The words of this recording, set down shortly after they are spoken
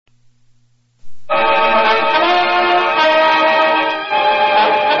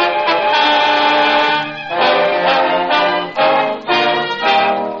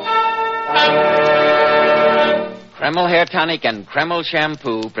Hair Tonic and Kreml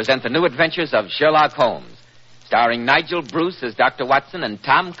Shampoo present the new adventures of Sherlock Holmes, starring Nigel Bruce as Dr. Watson and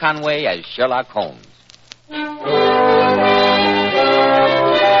Tom Conway as Sherlock Holmes.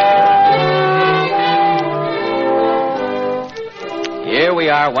 Here we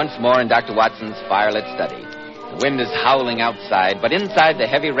are once more in Dr. Watson's firelit study. The wind is howling outside, but inside the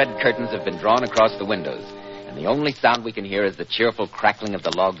heavy red curtains have been drawn across the windows, and the only sound we can hear is the cheerful crackling of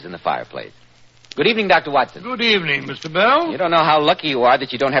the logs in the fireplace. Good evening, Dr. Watson. Good evening, Mr. Bell. You don't know how lucky you are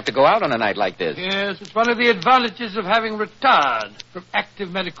that you don't have to go out on a night like this. Yes, it's one of the advantages of having retired from active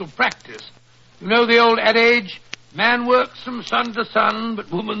medical practice. You know the old adage, man works from sun to sun, but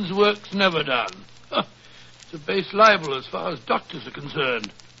woman's work's never done. It's a base libel as far as doctors are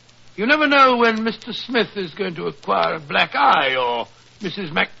concerned. You never know when Mr. Smith is going to acquire a black eye, or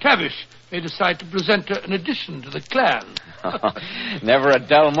Mrs. McTavish may decide to present her an addition to the clan. Never a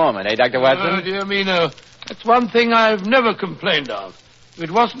dull moment, eh, Dr. Watson? Oh, dear me, no. That's one thing I've never complained of. If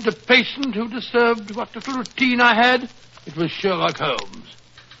it wasn't a patient who disturbed what little routine I had, it was Sherlock Holmes.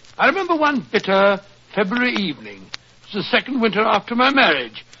 I remember one bitter February evening. It was the second winter after my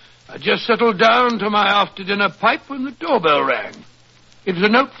marriage. I just settled down to my after-dinner pipe when the doorbell rang. It was a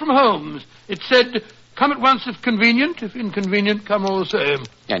note from Holmes. It said, "Come at once if convenient. If inconvenient, come all the same."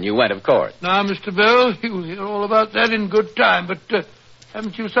 And you went, of course. Now, Mr. Bell, you'll hear all about that in good time, but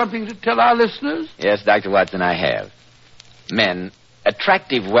haven't you something to tell our listeners? Yes, Dr. Watson, I have. Men,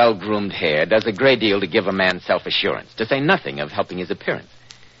 attractive, well-groomed hair does a great deal to give a man self-assurance, to say nothing of helping his appearance.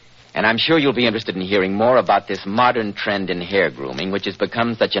 And I'm sure you'll be interested in hearing more about this modern trend in hair grooming, which has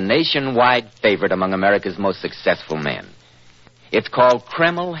become such a nationwide favorite among America's most successful men. It's called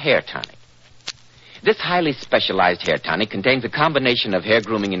Kreml Hair Tonic. This highly specialized hair tonic contains a combination of hair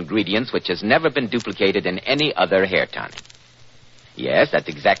grooming ingredients which has never been duplicated in any other hair tonic. Yes, that's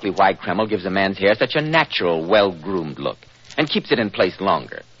exactly why Kreml gives a man's hair such a natural, well-groomed look and keeps it in place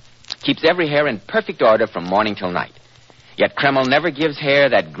longer. Keeps every hair in perfect order from morning till night. Yet Kreml never gives hair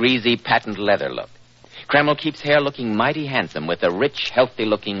that greasy, patent leather look. Kreml keeps hair looking mighty handsome with a rich,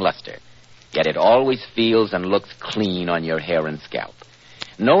 healthy-looking luster. Yet it always feels and looks clean on your hair and scalp.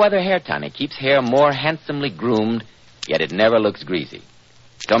 No other hair tonic keeps hair more handsomely groomed, yet it never looks greasy.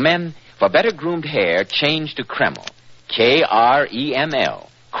 So men, for better groomed hair, change to Kreml. Kreml.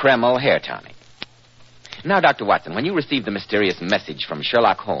 Kreml Hair Tonic. Now, Dr. Watson, when you received the mysterious message from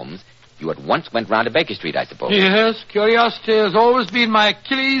Sherlock Holmes, you at once went round to Baker Street, I suppose. Yes, curiosity has always been my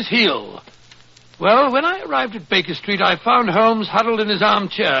Achilles heel. Well, when I arrived at Baker Street, I found Holmes huddled in his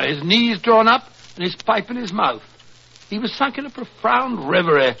armchair, his knees drawn up and his pipe in his mouth. He was sunk in a profound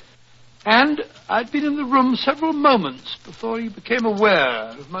reverie, and I'd been in the room several moments before he became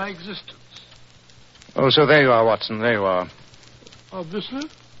aware of my existence. Oh, so there you are, Watson, there you are. Obviously.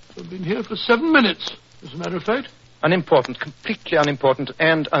 I've been here for 7 minutes, as a matter of fact. Unimportant, completely unimportant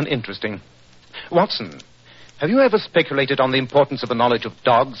and uninteresting. Watson, have you ever speculated on the importance of a knowledge of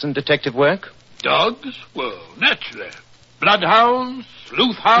dogs in detective work? Dogs? Well, naturally. Bloodhounds,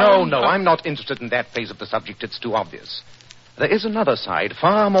 sleuthhounds... No, I'm not interested in that phase of the subject. It's too obvious. There is another side,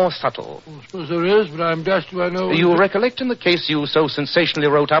 far more subtle. I suppose there is, but I'm dashed if I know... You recollect in the case you so sensationally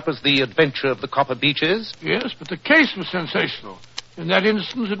wrote up as The Adventure of the Copper Beeches? Yes, but the case was sensational. In that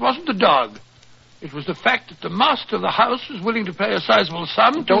instance, it wasn't the dog. It was the fact that the master of the house was willing to pay a sizable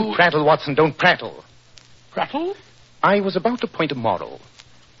sum to... Don't prattle, Watson, don't prattle. Prattle? I was about to point a moral.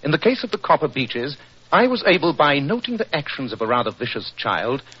 In the case of the Copper Beeches, I was able, by noting the actions of a rather vicious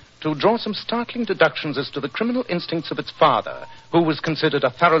child, to draw some startling deductions as to the criminal instincts of its father, who was considered a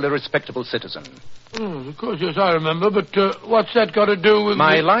thoroughly respectable citizen. Oh, of course, yes, I remember, but what's that got to do with...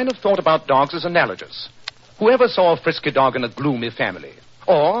 My line of thought about dogs is analogous. Whoever saw a frisky dog in a gloomy family?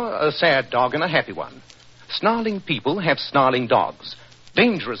 Or a sad dog in a happy one? Snarling people have snarling dogs.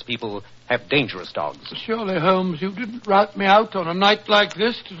 Dangerous people have dangerous dogs. Surely, Holmes, you didn't rout me out on a night like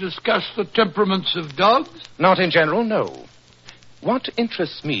this to discuss the temperaments of dogs? Not in general, no. What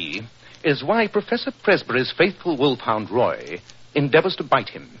interests me is why Professor Presbury's faithful wolfhound Roy endeavors to bite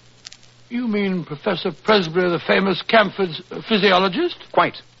him. You mean Professor Presbury, the famous Camford's physiologist?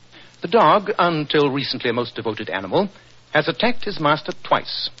 Quite. The dog, until recently a most devoted animal, has attacked his master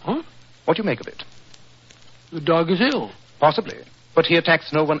twice. Huh? What do you make of it? The dog is ill. Possibly. But he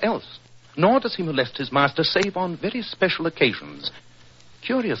attacks no one else. Nor does he molest his master save on very special occasions.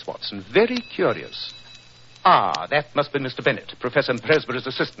 Curious, Watson, very curious. Ah, that must be Mr. Bennett, Professor Presbury's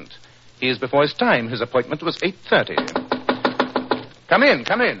assistant. He is before his time. His appointment was 8:30. Come in,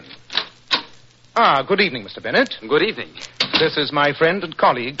 come in. Ah, good evening, Mr. Bennett. Good evening. This is my friend and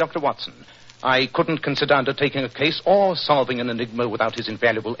colleague, Dr. Watson. I couldn't consider undertaking a case or solving an enigma without his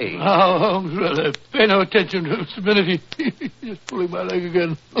invaluable aid. Oh, Holmes, well, pay no attention to Mr. Bennett. He's just pulling my leg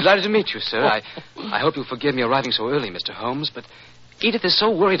again. Delighted to meet you, sir. I hope you'll forgive me arriving so early, Mr. Holmes, but Edith is so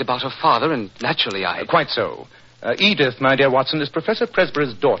worried about her father, and naturally Quite so. Edith, my dear Watson, is Professor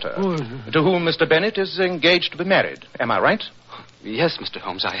Presbury's daughter, to whom Mr. Bennett is engaged to be married. Am I right? Yes, Mr.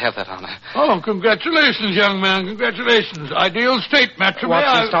 Holmes, I have that honor. Oh, congratulations, young man, congratulations. Ideal state matrimony.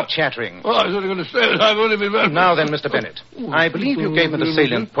 Watson, stop chattering. Oh, I was only going to say that I've only been... Now then, Mr. Bennett, I believe you gave me the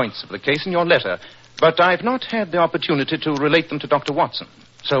salient points of the case in your letter, but I've not had the opportunity to relate them to Dr. Watson.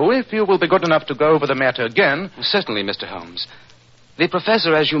 So if you will be good enough to go over the matter again... Certainly, Mr. Holmes. The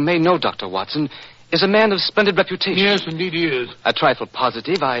professor, as you may know, Dr. Watson, is a man of splendid reputation. Yes, indeed he is. A trifle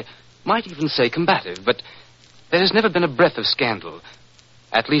positive, I might even say combative, but there has never been a breath of scandal,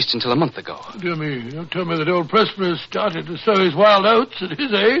 at least until a month ago. Dear me, don't tell me that old Presbury has started to sow his wild oats at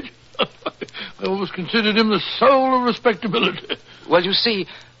his age. I always considered him the soul of respectability. Well, you see,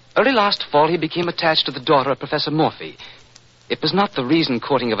 early last fall he became attached to the daughter of Professor Morphy. It was not the reasoned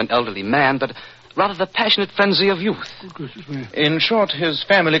courting of an elderly man, but rather the passionate frenzy of youth. Oh, gracious me. In short, his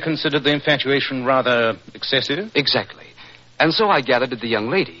family considered the infatuation rather excessive? Exactly. And so I gathered did the young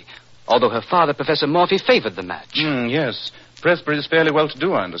lady, although her father, Professor Morphy, favored the match. Yes. Presbury is fairly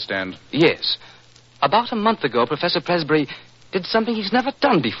well-to-do, I understand. Yes. About a month ago, Professor Presbury did something he's never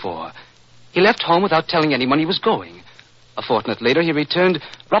done before. He left home without telling anyone he was going. A fortnight later, he returned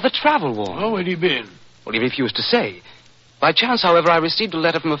rather travel-worn. Oh, where'd he been? Well, he refused to say. By chance, however, I received a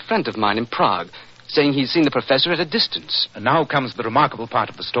letter from a friend of mine in Prague, saying he'd seen the professor at a distance. And now comes the remarkable part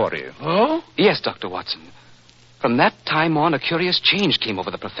of the story. Oh? Yes, Dr. Watson. From that time on, a curious change came over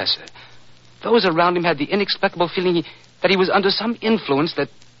the professor. Those around him had the inexplicable feeling that he was under some influence that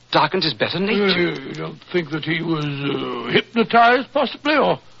darkened his better nature. You don't think that he was hypnotized, possibly,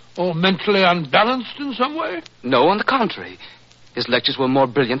 or mentally unbalanced in some way? No, on the contrary. His lectures were more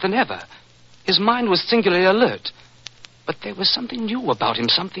brilliant than ever. His mind was singularly alert. But there was something new about him,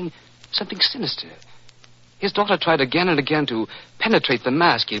 something sinister. His daughter tried again and again to penetrate the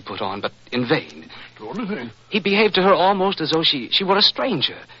mask he'd put on, but in vain. Extraordinary. He behaved to her almost as though she were a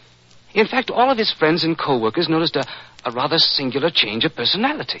stranger. In fact, all of his friends and co-workers noticed a rather singular change of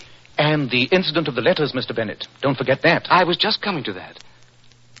personality. And the incident of the letters, Mr. Bennett. Don't forget that. I was just coming to that.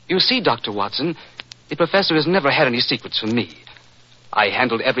 You see, Dr. Watson, the professor has never had any secrets from me. I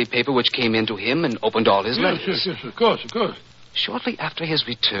handled every paper which came in to him and opened all his letters. Yes, of course. Shortly after his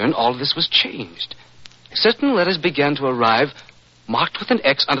return, all this was changed. Certain letters began to arrive, marked with an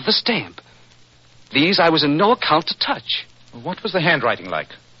X under the stamp. These I was in no account to touch. What was the handwriting like?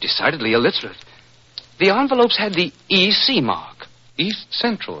 Decidedly illiterate. The envelopes had the EC mark. East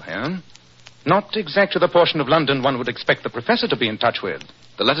Central, huh? Not exactly the portion of London one would expect the professor to be in touch with.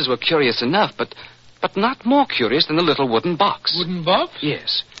 The letters were curious enough, but not more curious than the little wooden box. Wooden box?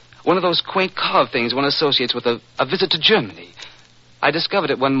 Yes. One of those quaint carved things one associates with a visit to Germany. I discovered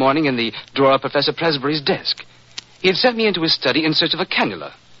it one morning in the drawer of Professor Presbury's desk. He had sent me into his study in search of a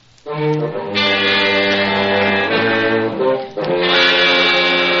cannula.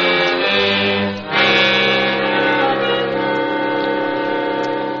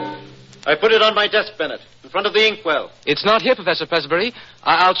 I put it on my desk, Bennett, in front of the inkwell. It's not here, Professor Presbury.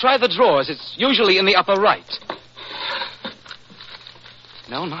 I'll try the drawers. It's usually in the upper right.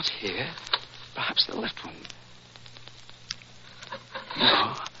 No, not here. Perhaps the left one.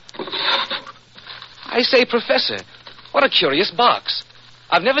 No. I say, Professor, what a curious box.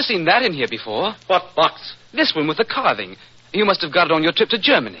 I've never seen that in here before. What box? This one with the carving. You must have got it on your trip to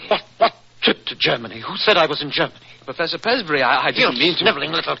Germany. What trip to Germany? Who said I was in Germany? Professor Presbury, I didn't mean to...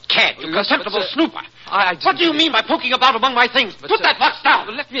 sniveling little cad. You contemptible snooper. What do you mean by poking about among my things? Put that box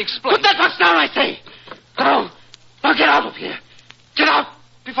down. Let me explain. Put that box down, I say. Go. Now get out of here. Get out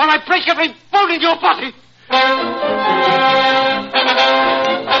before I break every bone in your body.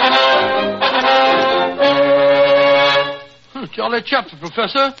 Jolly chap, the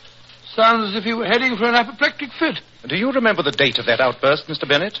professor. Sounds as if he were heading for an apoplectic fit. Do you remember the date of that outburst, Mr.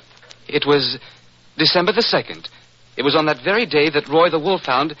 Bennett? It was December the 2nd. It was on that very day that Roy the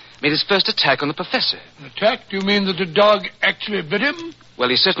Wolfhound made his first attack on the professor. An attack? Do you mean that the dog actually bit him? Well,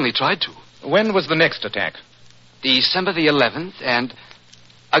 he certainly tried to. When was the next attack? December the 11th, and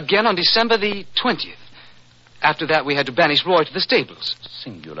again on December the 20th. After that, we had to banish Roy to the stables.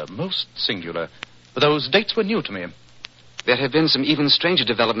 Singular, most singular. Those dates were new to me. There have been some even stranger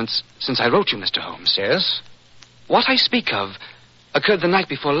developments since I wrote you, Mr. Holmes. Yes? What I speak of occurred the night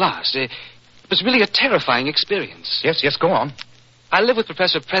before last. It was really a terrifying experience. Yes, go on. I live with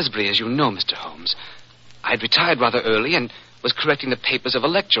Professor Presbury, as you know, Mr. Holmes. I'd retired rather early and was correcting the papers of a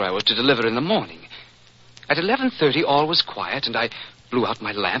lecture I was to deliver in the morning. At 11:30, all was quiet, and I blew out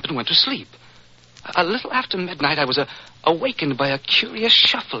my lamp and went to sleep. A little after midnight, I was awakened by a curious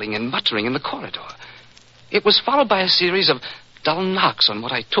shuffling and muttering in the corridor. It was followed by a series of dull knocks on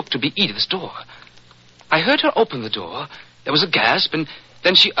what I took to be Edith's door. I heard her open the door. There was a gasp, and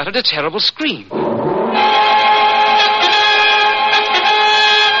then she uttered a terrible scream. Edward,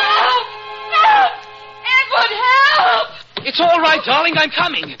 help! It's all right, darling. I'm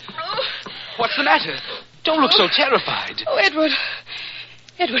coming. What's the matter? Don't look so terrified. Oh, Edward.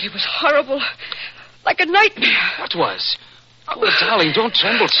 Edward, it was horrible. Like a nightmare. What was? Oh, darling, don't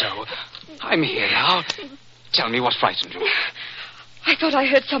tremble so. I'm here now. Tell me what frightened you. I thought I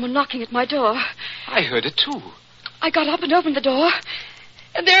heard someone knocking at my door. I heard it, too. I got up and opened the door,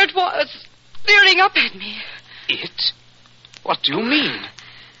 and there it was, leering up at me. It? What do you mean?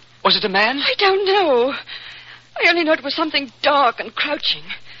 Was it a man? I don't know. I only know it was something dark and crouching.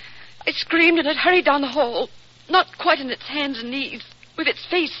 I screamed, and it hurried down the hall, not quite on its hands and knees, with its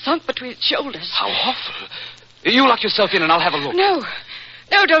face sunk between its shoulders. How awful. You lock yourself in, and I'll have a look. No.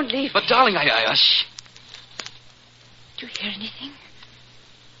 No, don't leave. But, darling, I Shh. Do you hear anything?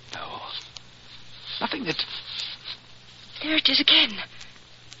 No. Nothing that... There it is again.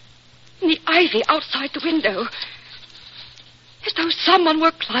 In the ivy outside the window. As though someone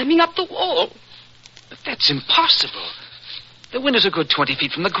were climbing up the wall. But that's impossible. The window's a good 20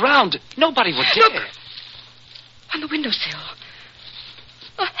 feet from the ground. Nobody would dare. Look. On the windowsill.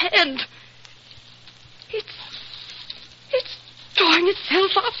 A hand. It's drawing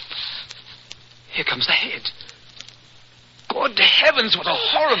itself up. Here comes the head. Good heavens, what a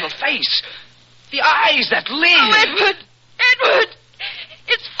horrible face. The eyes that leer. Oh, Edward! Edward!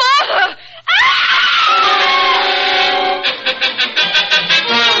 It's Father!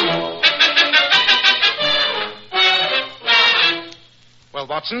 Well,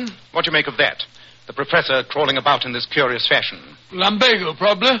 Watson, what do you make of that? The professor crawling about in this curious fashion. Lumbago,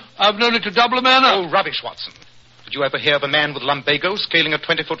 probably. I've known it to double a man up. Oh, rubbish, Watson. Did you ever hear of a man with lumbago scaling a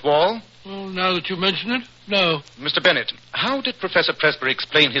 20-foot wall? Well, now that you mention it, no. Mr. Bennett, how did Professor Presbury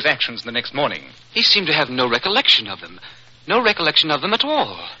explain his actions the next morning? He seemed to have no recollection of them. No recollection of them at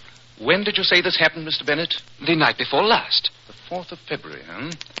all. When did you say this happened, Mr. Bennett? The night before last. The 4th of February,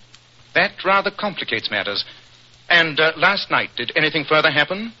 huh? That rather complicates matters. And last night, did anything further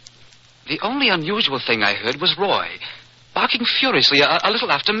happen? The only unusual thing I heard was Roy, barking furiously a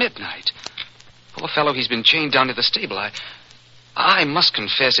little after midnight. Poor fellow, he's been chained down to the stable. I must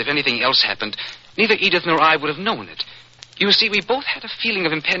confess, if anything else happened, neither Edith nor I would have known it. You see, we both had a feeling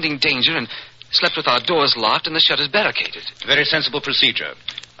of impending danger and slept with our doors locked and the shutters barricaded. Very sensible procedure.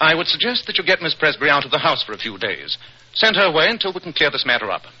 I would suggest that you get Miss Presbury out of the house for a few days. Send her away until we can clear this matter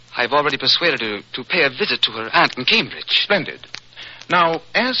up. I've already persuaded her to pay a visit to her aunt in Cambridge. Splendid. Now,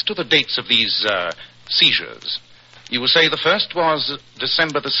 as to the dates of these seizures, you will say the first was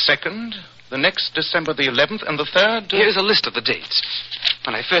December the 2nd, the next December the 11th, and the third... Here's a list of the dates.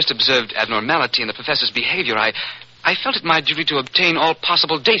 When I first observed abnormality in the professor's behavior, I felt it my duty to obtain all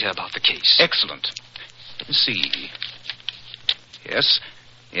possible data about the case. Excellent. Let me see. Yes,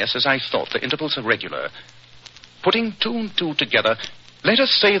 as I thought, the intervals are regular. Putting 2 and 2 together, let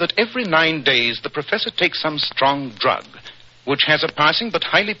us say that every 9 days the professor takes some strong drug, which has a passing but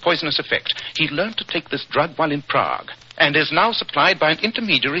highly poisonous effect. He learned to take this drug while in Prague, and is now supplied by an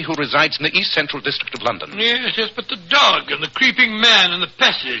intermediary who resides in the East Central District of London. Yes, but the dog and the creeping man in the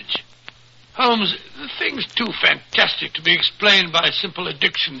passage. Holmes, the thing's too fantastic to be explained by simple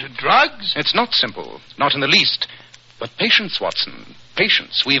addiction to drugs. It's not simple, not in the least. But patience, Watson,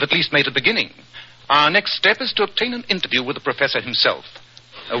 patience. We've at least made a beginning. Our next step is to obtain an interview with the professor himself.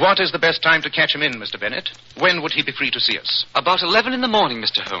 What is the best time to catch him in, Mr. Bennett? When would he be free to see us? About 11 in the morning,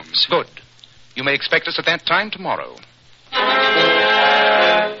 Mr. Holmes. Good. You may expect us at that time tomorrow.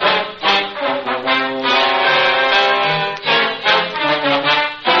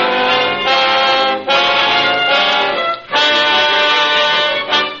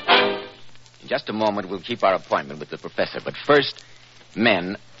 In just a moment, we'll keep our appointment with the professor. But first,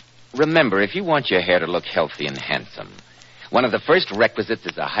 men, remember, if you want your hair to look healthy and handsome, one of the first requisites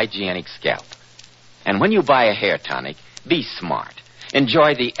is a hygienic scalp. And when you buy a hair tonic, be smart.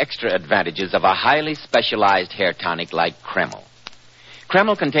 Enjoy the extra advantages of a highly specialized hair tonic like Kreml.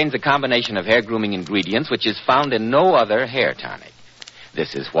 Kreml contains a combination of hair grooming ingredients which is found in no other hair tonic.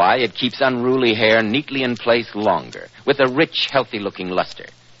 This is why it keeps unruly hair neatly in place longer, with a rich, healthy-looking luster.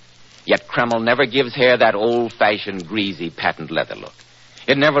 Yet Kreml never gives hair that old-fashioned, greasy, patent leather look.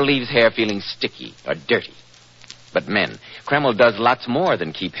 It never leaves hair feeling sticky or dirty. But men, Kreml does lots more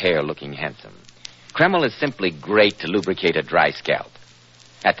than keep hair looking handsome. Kreml is simply great to lubricate a dry scalp.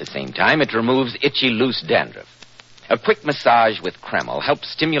 At the same time, it removes itchy, loose dandruff. A quick massage with Kreml helps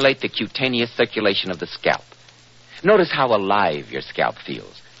stimulate the cutaneous circulation of the scalp. Notice how alive your scalp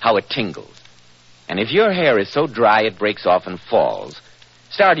feels, how it tingles. And if your hair is so dry it breaks off and falls,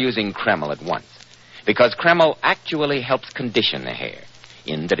 start using Kreml at once. Because Kreml actually helps condition the hair,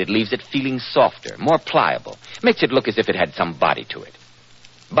 in that it leaves it feeling softer, more pliable, makes it look as if it had some body to it.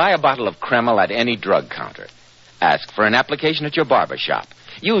 Buy a bottle of Kreml at any drug counter. Ask for an application at your barber shop.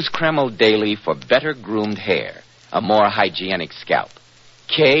 Use Kreml daily for better groomed hair, a more hygienic scalp.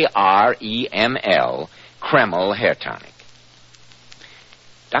 Kreml, Kreml Hair Tonic.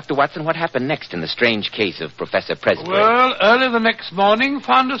 Dr. Watson, what happened next in the strange case of Professor Presbury? Well, early the next morning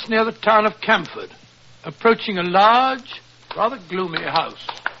found us near the town of Camford, approaching a large, rather gloomy house.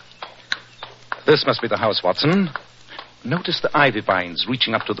 This must be the house, Watson. Notice the ivy vines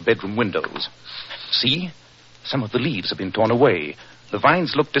reaching up to the bedroom windows. See? Some of the leaves have been torn away. The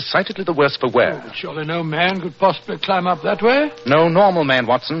vines look decidedly the worse for wear. Oh, but surely no man could possibly climb up that way. No normal man,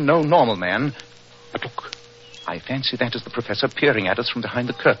 Watson. No normal man. But look, I fancy that is the professor peering at us from behind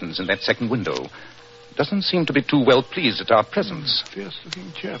the curtains in that second window. Doesn't seem to be too well pleased at our presence.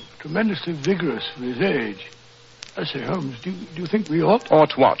 Fierce-looking chap. Tremendously vigorous for his age. I say, Holmes, do you think we ought?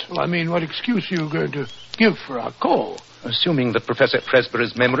 Ought what? Well, I mean, what excuse are you going to give for our call? Assuming that Professor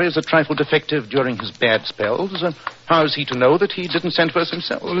Presbury's memory is a trifle defective during his bad spells, how is he to know that he didn't send for us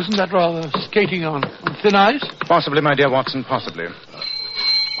himself? Well, isn't that rather skating on thin ice? Possibly, my dear Watson, possibly.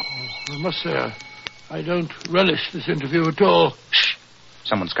 I must say, I don't relish this interview at all. Shh!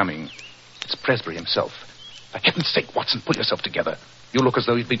 Someone's coming. It's Presbury himself. For heaven's sake, Watson, pull yourself together. You look as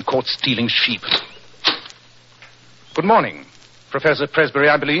though you've been caught stealing sheep. Good morning. Professor Presbury,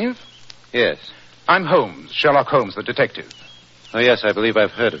 I believe? Yes. I'm Holmes, Sherlock Holmes, the detective. Oh, yes, I believe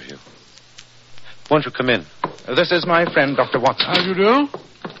I've heard of you. Won't you come in? This is my friend, Dr. Watson. How do you do?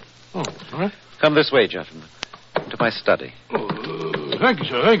 Oh, sorry. Come this way, gentlemen. To my study. Oh, thank you,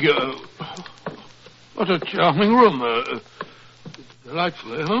 sir, thank you. What a charming room.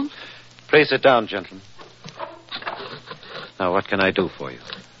 Delightful, eh, Holmes? Pray sit down, gentlemen. Now, what can I do for you?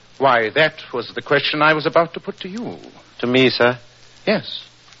 Why, that was the question I was about to put to you. To me, sir? Yes.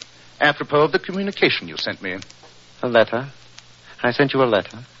 Apropos of the communication you sent me. A letter? I sent you a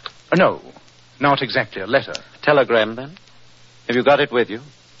letter? No, not exactly a letter. Telegram, then? Have you got it with you?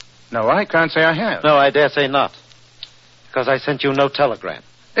 No, I can't say I have. No, I dare say not. Because I sent you no telegram.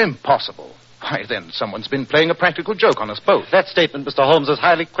 Impossible. Why, then, someone's been playing a practical joke on us both. That statement, Mr. Holmes, is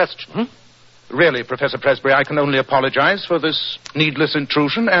highly questionable. Really, Professor Presbury, I can only apologize for this needless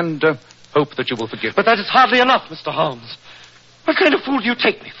intrusion and hope that you will forgive me. But that is hardly enough, Mr. Holmes. What kind of fool do you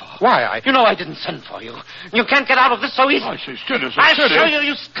take me for? Why, You know I didn't send for you. You can't get out of this so easily. I say, steady, sir, I'll steady. show you,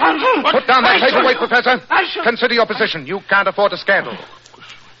 you scoundrel. Put down that paperweight, Professor. I shall. Consider your position. You can't afford a scandal.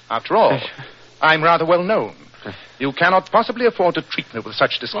 After all, I'm rather well known. You cannot possibly afford to treat me with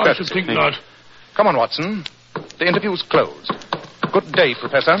such I should discourtesy. think not. Come on, Watson. The interview's closed. Good day,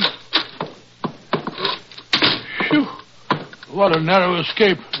 Professor. Phew. What a narrow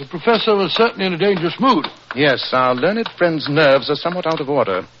escape. The professor was certainly in a dangerous mood. Yes, our learned friend's nerves are somewhat out of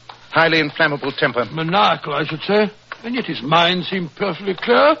order. Highly inflammable temper. Maniacal, I should say. And yet his mind seemed perfectly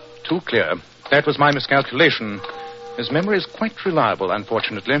clear. Too clear. That was my miscalculation. His memory is quite reliable,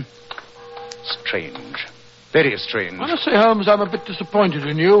 unfortunately. Strange. Very strange. I must say, Holmes, I'm a bit disappointed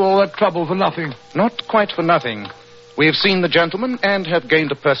in you. All that trouble for nothing. Not quite for nothing. We have seen the gentleman and have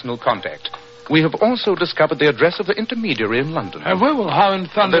gained a personal contact. We have also discovered the address of the intermediary in London. Have we? Well, how in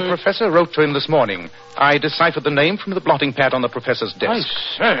thunder... The professor wrote to him this morning. I deciphered the name from the blotting pad on the professor's desk.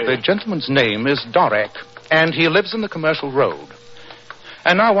 I say. The gentleman's name is Dorak, and he lives in the Commercial Road.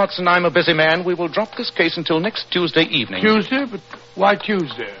 And now, Watson, I'm a busy man. We will drop this case until next Tuesday evening. Tuesday? But why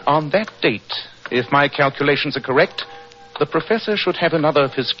Tuesday? On that date, if my calculations are correct, the professor should have another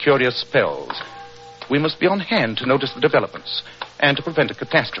of his curious spells. We must be on hand to notice the developments and to prevent a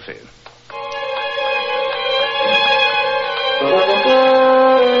catastrophe.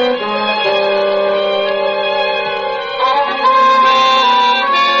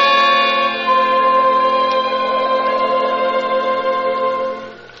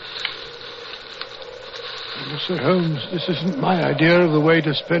 Mr. Holmes, this isn't my idea of the way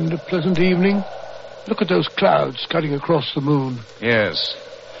to spend a pleasant evening. Look at those clouds cutting across the moon. Yes.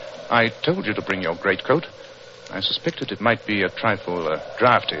 I told you to bring your greatcoat. I suspected it might be a trifle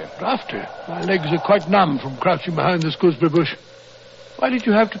drafty. Drafty? My legs are quite numb from crouching behind this gooseberry bush. Why did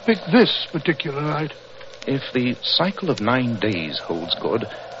you have to pick this particular night? If the cycle of 9 days holds good,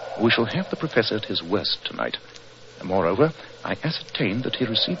 we shall have the professor at his worst tonight. Moreover, I ascertained that he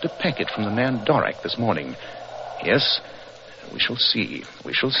received a packet from the man Dorak this morning. Yes, we shall see.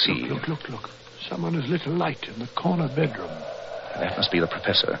 We shall see. Look. Someone has lit a light in the corner bedroom. That must be the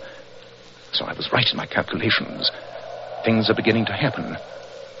professor. So I was right in my calculations. Things are beginning to happen.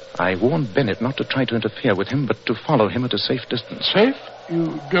 I warned Bennett not to try to interfere with him, but to follow him at a safe distance. Safe?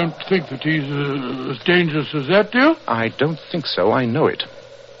 You don't think that he's as dangerous as that, do you? I don't think so. I know it.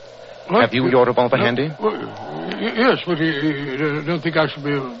 What? Have you your revolver handy? Yes, but you don't think I should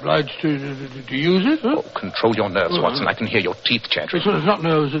be obliged to use it, huh? Oh, control your nerves, Watson. I can hear your teeth chattering. It's not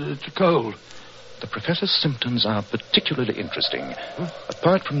nerves, it's a cold. The professor's symptoms are particularly interesting.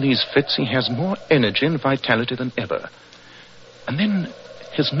 Apart from these fits, he has more energy and vitality than ever. And then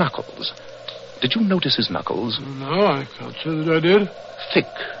his knuckles. Did you notice his knuckles? No, I can't say that I did. Thick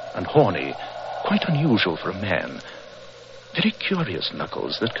and horny. Quite unusual for a man. Very curious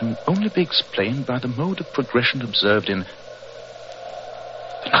knuckles that can only be explained by the mode of progression observed in...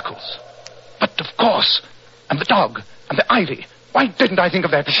 The knuckles. But of course. And the dog. And the ivy. Why didn't I think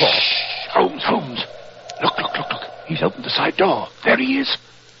of that before? Holmes. Look. He's opened the side door. There he is.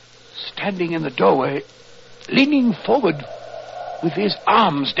 Standing in the doorway, leaning forward with his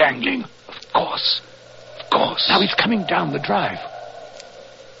arms dangling. Of course. Now he's coming down the drive.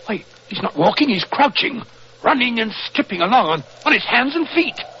 Wait, he's not walking, he's crouching, running and skipping along on his hands and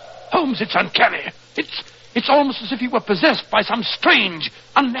feet. Holmes, it's uncanny. It's almost as if he were possessed by some strange,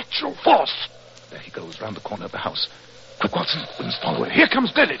 unnatural force. There he goes, round the corner of the house. Quick, Watson, we must follow him. Here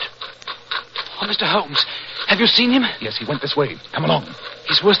comes Bennett. Oh, Mr. Holmes, have you seen him? Yes, he went this way. Come along.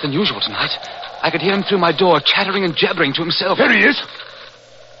 He's worse than usual tonight. I could hear him through my door, chattering and jabbering to himself. There he is.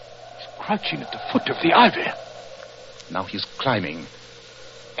 He's crouching at the foot of the ivy. Now he's climbing.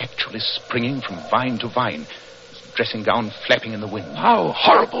 Actually springing from vine to vine. His dressing gown flapping in the wind. How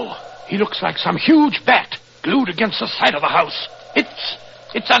horrible. He looks like some huge bat glued against the side of the house.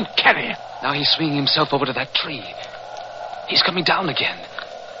 It's uncanny. Now he's swinging himself over to that tree. He's coming down again.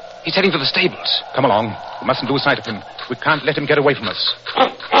 He's heading for the stables. Come along. We mustn't lose sight of him. We can't let him get away from us.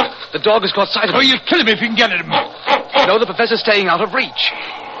 The dog has caught sight of him. Oh, you'll kill him if you can get at him. No, the professor's staying out of reach.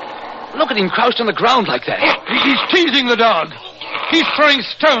 Look at him crouched on the ground like that. He's teasing the dog. He's throwing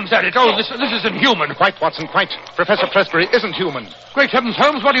stones at it. Oh, this isn't human. Quite, Watson, quite. Professor Presbury isn't human. Great heavens,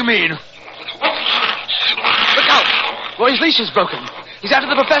 Holmes, what do you mean? Look out. Roy's leash is broken. He's after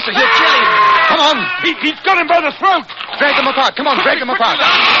the professor. He'll kill him. Come on. He's got him by the throat. Drag them apart. Come on, drag them apart.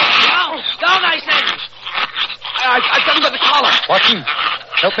 Down, I said. I've got him by the collar. Watson,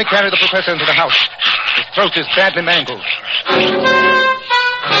 help me carry the professor into the house. His throat is badly mangled.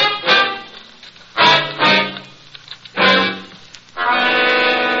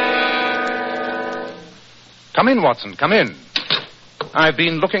 Come in, Watson, come in. I've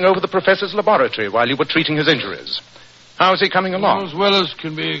been looking over the professor's laboratory while you were treating his injuries. How's he coming along? As well as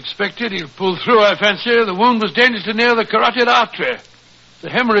can be expected. He'll pull through, I fancy. The wound was dangerously near the carotid artery. The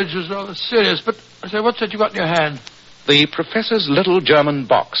hemorrhage was rather serious, but I say, what's that you got in your hand? The professor's little German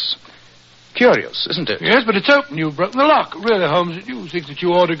box. Curious, isn't it? Yes, but it's open. You've broken the lock. Really, Holmes, do you think that you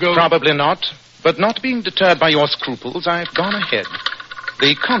ought to go... Probably not. But not being deterred by your scruples, I've gone ahead.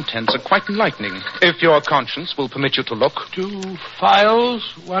 The contents are quite enlightening, if your conscience will permit you to look. 2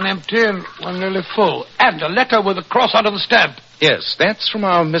 files, one empty and one nearly full. And a letter with a cross under the stamp. Yes, that's from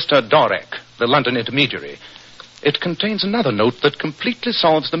our Mr. Dorak, the London intermediary. It contains another note that completely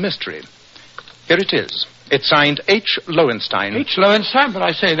solves the mystery. Here it is. It's signed H. Lowenstein. H. Lowenstein? But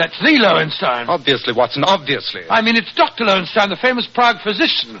I say, that's the Lowenstein. Obviously, Watson, obviously. I mean, it's Dr. Lowenstein, the famous Prague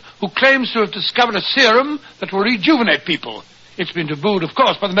physician, who claims to have discovered a serum that will rejuvenate people. It's been tabooed, of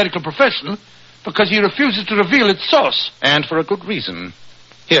course, by the medical profession, because he refuses to reveal its source. And for a good reason.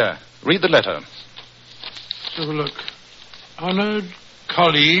 Here, read the letter. Let's have a look. Honored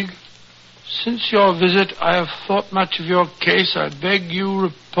colleague, since your visit, I have thought much of your case. I beg you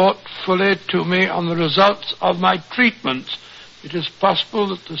report fully to me on the results of my treatments. It is possible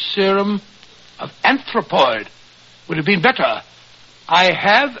that the serum of anthropoid would have been better. I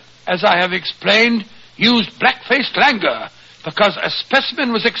have, as I have explained, used black-faced langur because a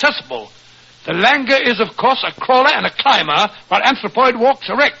specimen was accessible. The langur is, of course, a crawler and a climber, while anthropoid walks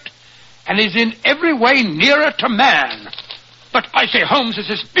erect and is in every way nearer to man. But I say, Holmes, this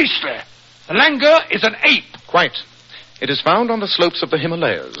is beastly. The langur is an ape. Quite. It is found on the slopes of the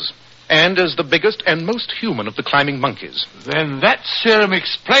Himalayas and is the biggest and most human of the climbing monkeys. Then that serum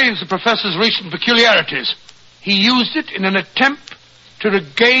explains the professor's recent peculiarities. He used it in an attempt to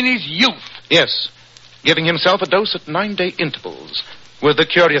regain his youth. Yes, giving himself a dose at 9-day intervals, with the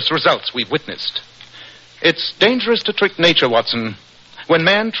curious results we've witnessed. It's dangerous to trick nature, Watson. When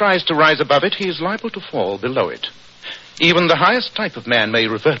man tries to rise above it, he is liable to fall below it. Even the highest type of man may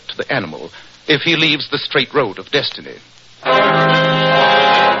revert to the animal if he leaves the straight road of destiny.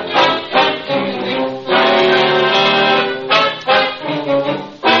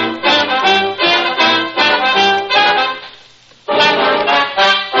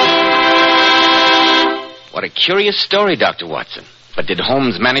 What a curious story, Dr. Watson. But did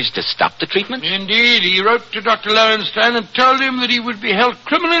Holmes manage to stop the treatment? Indeed, he wrote to Dr. Lowenstein and told him that he would be held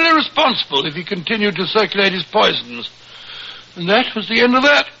criminally responsible if he continued to circulate his poisons. And that was the end of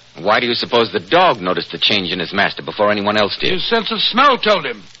that. Why do you suppose the dog noticed the change in his master before anyone else did? His sense of smell told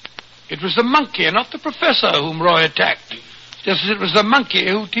him. It was the monkey and not the professor whom Roy attacked. Just as it was the monkey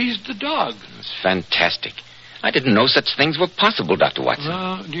who teased the dog. That's fantastic. I didn't know such things were possible, Dr. Watson.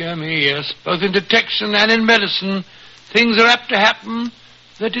 Oh, dear me, yes. Both in detection and in medicine, things are apt to happen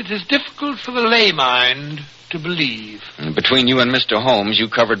that it is difficult for the lay mind to believe. And between you and Mr. Holmes, you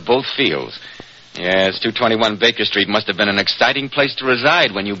covered both fields. Yes, 221 Baker Street must have been an exciting place to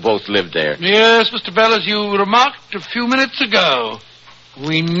reside when you both lived there. Yes, Mr. Bell, as you remarked a few minutes ago,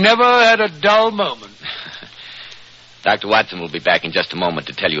 we never had a dull moment. Dr. Watson will be back in just a moment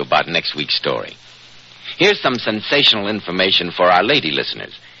to tell you about next week's story. Here's some sensational information for our lady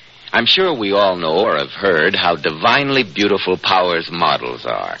listeners. I'm sure we all know or have heard how divinely beautiful Powers models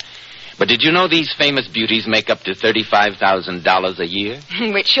are. But did you know these famous beauties make up to $35,000 a year?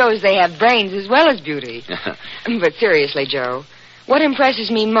 Which shows they have brains as well as beauty. But seriously, Joe, what impresses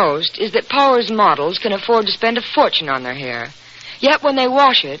me most is that Powers models can afford to spend a fortune on their hair. Yet when they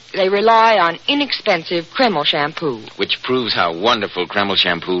wash it, they rely on inexpensive Kreml shampoo. Which proves how wonderful Kreml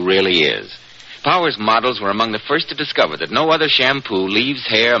shampoo really is. Powers models were among the first to discover that no other shampoo leaves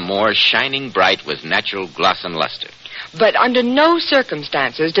hair more shining bright with natural gloss and luster. But under no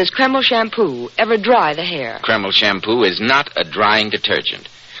circumstances does Kreml shampoo ever dry the hair. Kreml shampoo is not a drying detergent.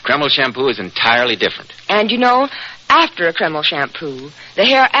 Kreml shampoo is entirely different. And you know, after a Kreml shampoo, the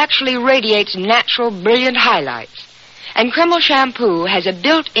hair actually radiates natural, brilliant highlights. And Kreml shampoo has a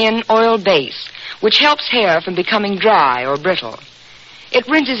built-in oil base, which helps hair from becoming dry or brittle. It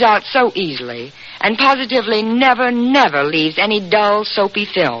rinses out so easily and positively never leaves any dull, soapy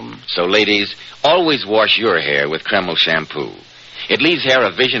film. So, ladies, always wash your hair with Kreml shampoo. It leaves hair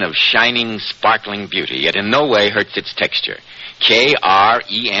a vision of shining, sparkling beauty, yet in no way hurts its texture. Kreml,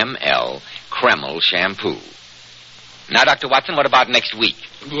 Kreml shampoo. Now, Dr. Watson, what about next week?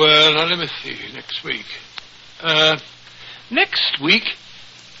 Well, now, let me see. Next week. Next week,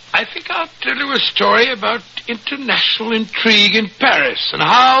 I think I'll tell you a story about international intrigue in Paris and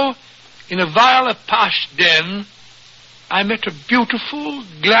how, in a vile Apache den, I met a beautiful,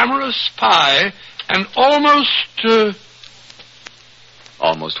 glamorous spy and almost...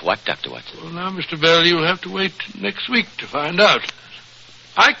 Almost what, Dr. Watson? Well, now, Mr. Bell, you'll have to wait next week to find out.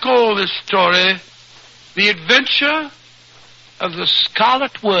 I call this story The Adventure of the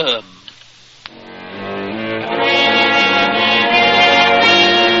Scarlet Worm.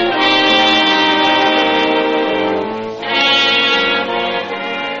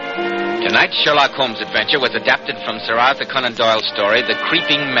 Tonight's Sherlock Holmes adventure was adapted from Sir Arthur Conan Doyle's story, The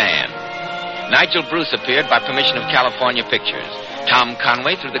Creeping Man. Nigel Bruce appeared by permission of California Pictures. Tom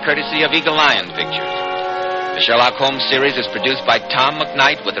Conway through the courtesy of Eagle Lion Pictures. The Sherlock Holmes series is produced by Tom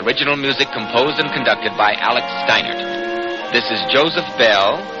McKnight with original music composed and conducted by Alex Steinert. This is Joseph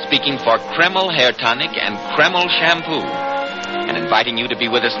Bell speaking for Kreml Hair Tonic and Kreml Shampoo and inviting you to be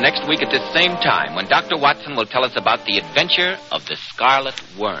with us next week at this same time when Dr. Watson will tell us about the adventure of the Scarlet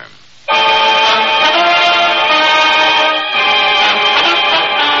Worm.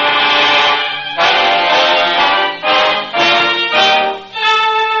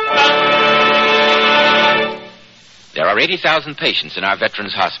 There are 80,000 patients in our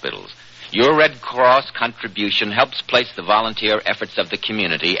veterans' hospitals. Your Red Cross contribution helps place the volunteer efforts of the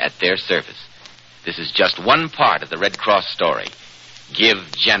community at their service. This is just one part of the Red Cross story. Give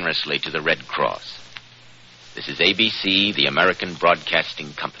generously to the Red Cross. This is ABC, the American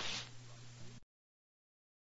Broadcasting Company.